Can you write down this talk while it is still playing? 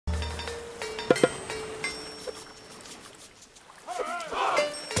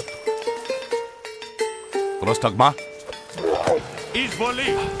Prostagma.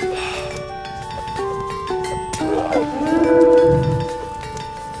 Εισβολή!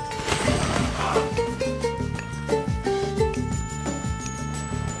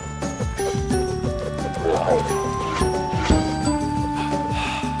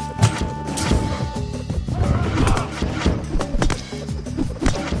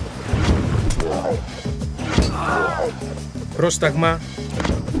 Πρόσταγμα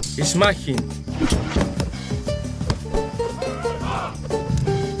εις μάχην.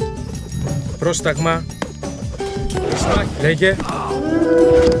 Πρόσταγμα εις μάχην. Λέγε.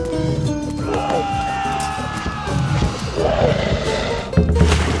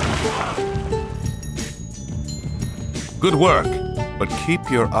 Good work, but keep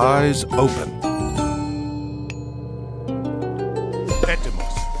your eyes open.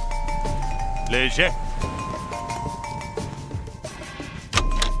 Έτοιμος. Λέγε.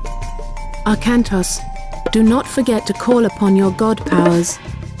 Arkantos, do not forget to call upon your god powers.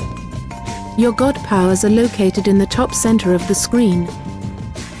 Your god powers are located in the top center of the screen.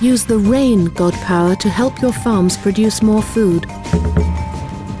 Use the rain god power to help your farms produce more food.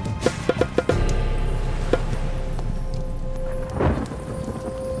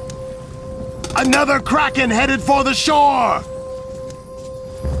 Another kraken headed for the shore!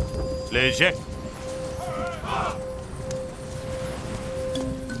 Λέγε.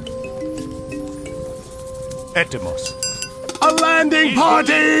 Έτοιμος. A landing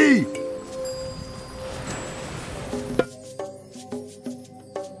party!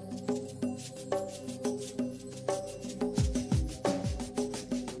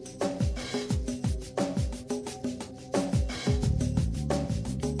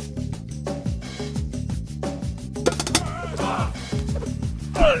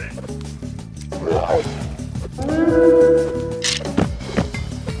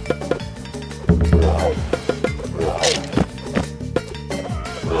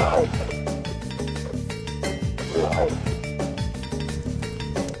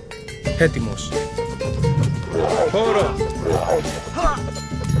 Έτοιμος. Χώρο.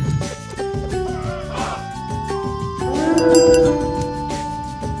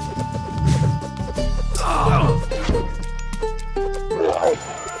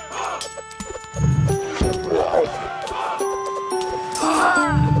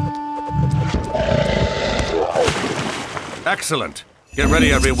 Excellent. Get ready,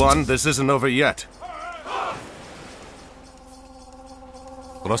 everyone. This isn't over yet.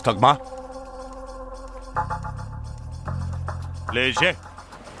 Prostagma. Λέγε.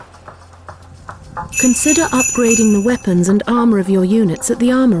 Consider upgrading the weapons and armor of your units at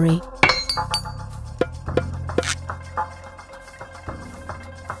the armory.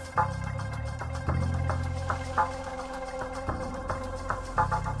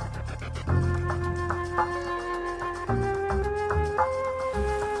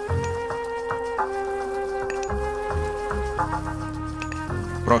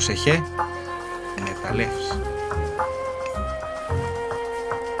 Πρόσεχε, μεταλλεύς.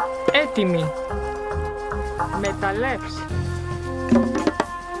 Έτοιμοι. Μεταλλεύς.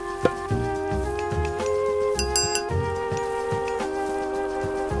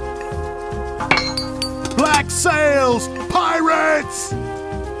 Black sails! Pirates!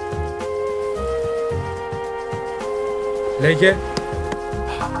 Λέγε.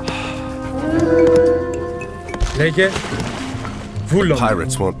 Λέγε. Βούλομαι.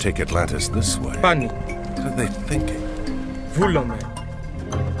 Pirates won't take Atlantis this way. Πάνι. What are they thinking? Βούλομαι.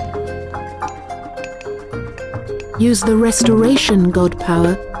 Use the restoration god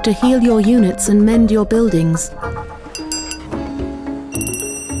power to heal your units and mend your buildings.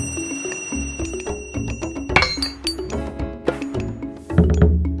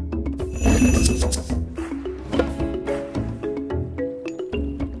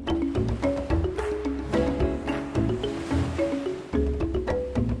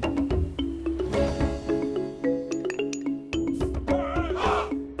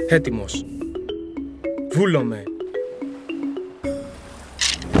 Έτοιμος. Βούλομαι.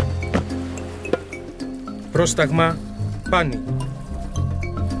 Πρόσταγμα. Πάνι.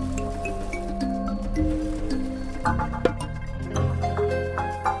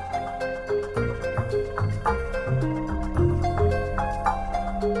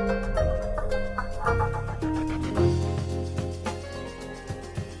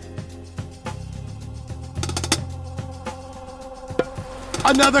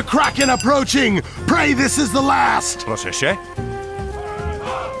 Another kraken approaching! Pray this is the last! Πρόσεχε.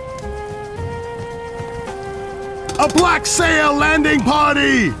 A black sail landing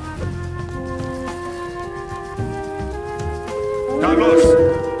party! Καλώς.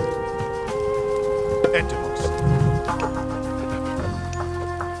 Έτοιμος.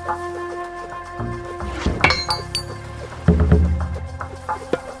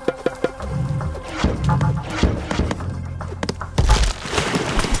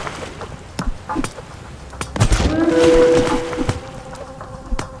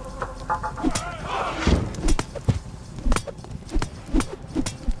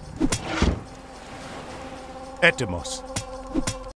 Έτοιμος.